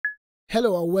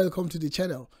Hello and welcome to the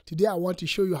channel. Today I want to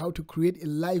show you how to create a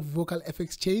live vocal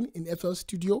effects chain in FL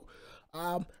Studio.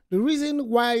 The reason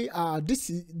why this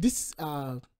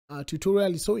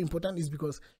tutorial is so important is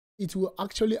because it will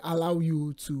actually allow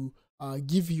you to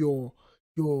give your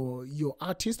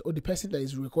artist or the person that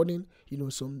is recording,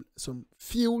 some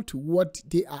feel to what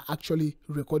they are actually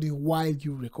recording while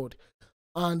you record.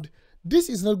 And this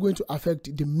is not going to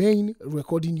affect the main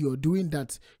recording you're doing.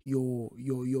 That your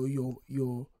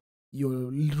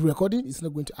recording is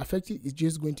not going to affect it. It's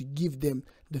just going to give them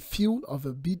the feel of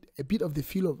a bit of the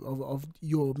feel of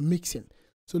your mixing.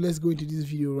 So let's go into this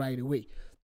video right away.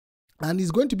 And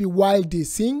it's going to be while they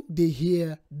sing, they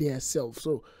hear themselves.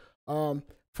 So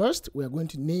first we are going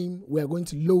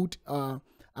to load,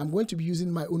 I'm going to be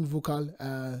using my own vocal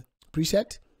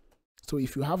preset. So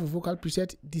if you have a vocal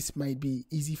preset, this might be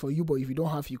easy for you, but if you don't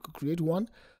have, you could create one.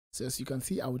 So as you can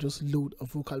see, I will just load a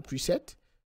vocal preset.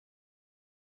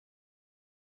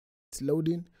 It's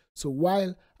loading. So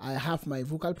while I have my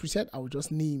vocal preset, I will just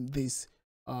name this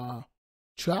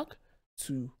track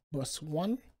to Boss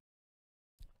 1.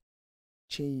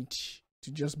 Change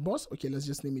to just Boss. Okay, let's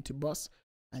just name it to Boss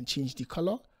and change the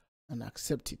color and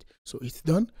accept it. So it's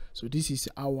done. So this is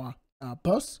our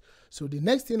Boss. So the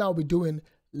next thing I'll be doing,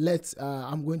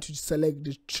 I'm going to select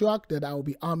the track that I will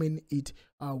be arming it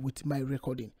with my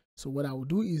recording. So what I will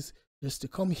do is just to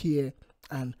come here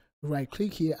and right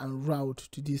click here and route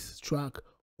to this track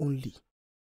only.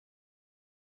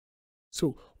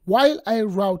 So while I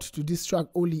route to this track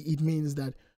only, it means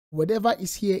that whatever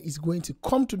is here is going to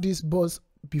come to this bus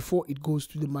before it goes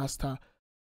to the master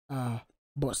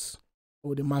bus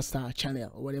or the master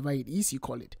channel or whatever it is you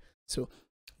call it. So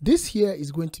this here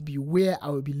is going to be where I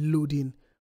will be loading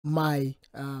my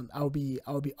I'll be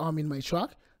arming my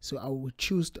track. So I will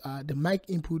choose the mic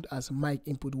input as mic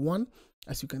input 1.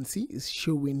 As you can see, it's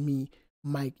showing me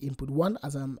mic input 1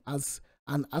 as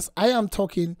I am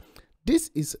talking. This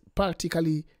is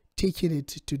practically taking it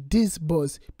to this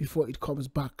bus before it comes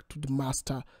back to the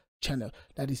master channel.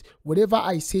 That is, whatever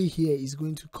I say here is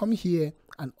going to come here,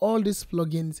 and all these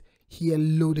plugins here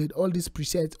loaded, all these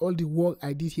presets, all the work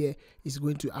I did here is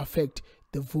going to affect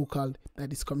the vocal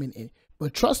that is coming in.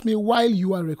 But trust me, while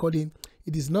you are recording,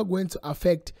 it is not going to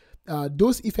affect,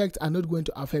 those effects are not going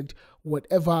to affect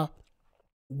whatever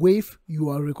wave you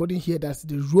are recording here. That's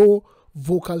the raw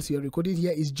vocals you're recording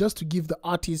here. Is just to give the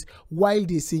artist, while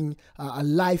they sing, a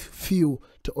live feel,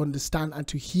 to understand and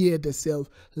to hear themselves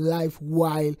live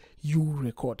while you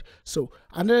record. So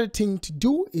another thing to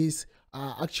do is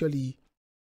actually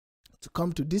to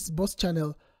come to this bus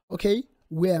channel. Okay,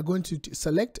 we are going to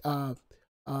select an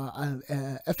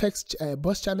FX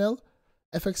bus channel,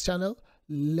 FX channel.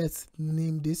 Let's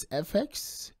name this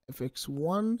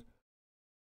FX1,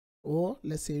 or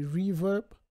let's say reverb,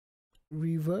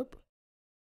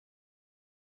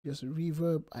 just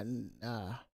reverb, and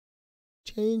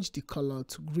change the color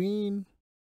to green.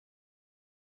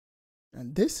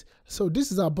 And this, so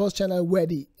this is our bus channel where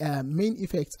the main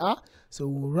effects are. So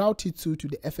we'll route it to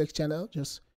the FX channel.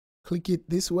 Just click it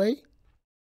this way.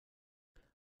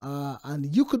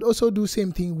 And you could also do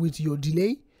same thing with your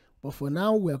delay, but for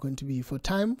now we are going to be, for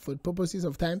purposes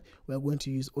of time, we are going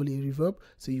to use only reverb.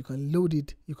 So you can load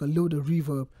it, you can load a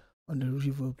reverb on the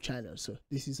reverb channel. So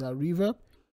this is our reverb,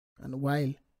 and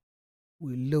while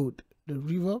we load the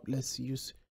reverb, let's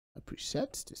use a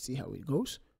preset to see how it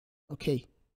goes. Okay,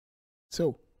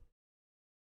 so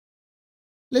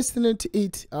listening to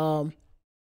it,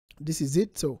 this is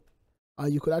it. So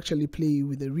you could actually play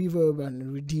with the reverb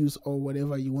and reduce or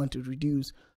whatever you want to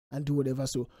reduce and do whatever.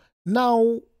 So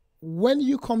now when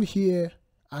you come here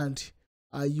and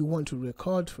you want to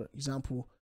record, for example,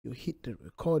 you hit the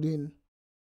recording.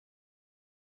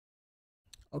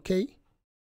 Okay,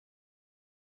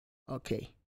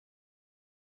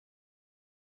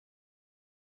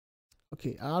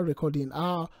 our recording,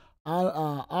 our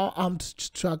armed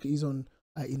track is on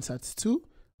insert 2.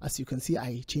 As you can see,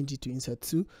 I changed it to insert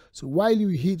 2. So while you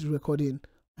hit recording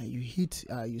and you hit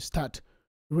you start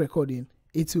recording,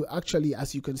 it will actually,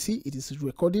 as you can see, it is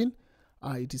recording.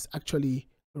 It is actually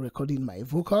recording my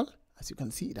vocal. As you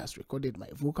can see, it has recorded my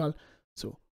vocal.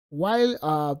 So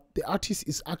while the artist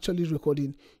is actually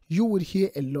recording, you would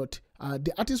hear a lot.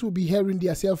 The artist will be hearing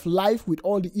themselves live with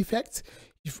all the effects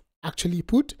you've actually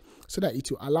put, so that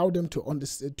it will allow them to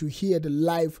understand, to hear the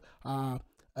live, to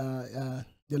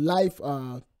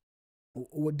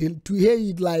hear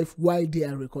it live while they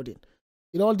are recording.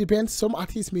 It all depends. Some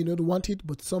artists may not want it,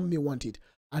 but some may want it.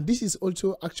 And this is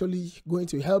also actually going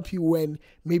to help you when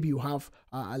maybe you have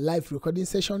a live recording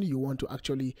session you want to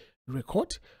actually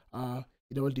record.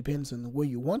 It all depends on what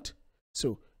you want.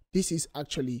 So this is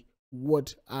actually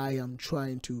what I am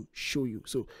trying to show you.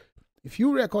 So if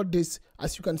you record this,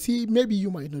 as you can see, maybe you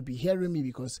might not be hearing me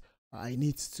because I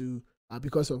need to,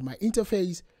 because of my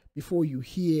interface. Before you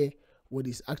hear what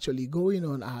is actually going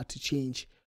on, I had to change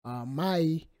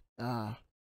my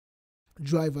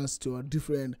drivers to a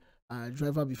different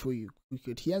driver before you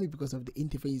could hear me because of the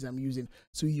interface I'm using.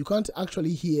 So you can't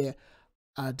actually hear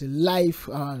the live,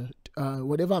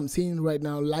 whatever I'm saying right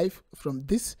now, live from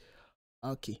this.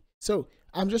 Okay, so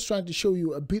I'm just trying to show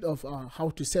you a bit of how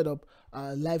to set up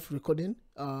live recording,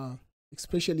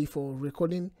 especially for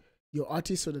recording your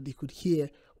artist so that they could hear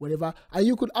whatever. And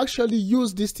you could actually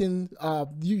use this thing,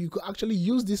 you could actually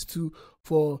use this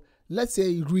for, let's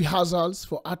say, rehearsals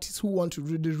for artists who want to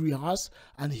really rehearse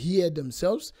and hear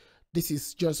themselves. This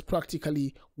is just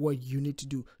practically what you need to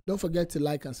do. Don't forget to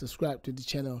like and subscribe to the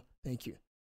channel. Thank you.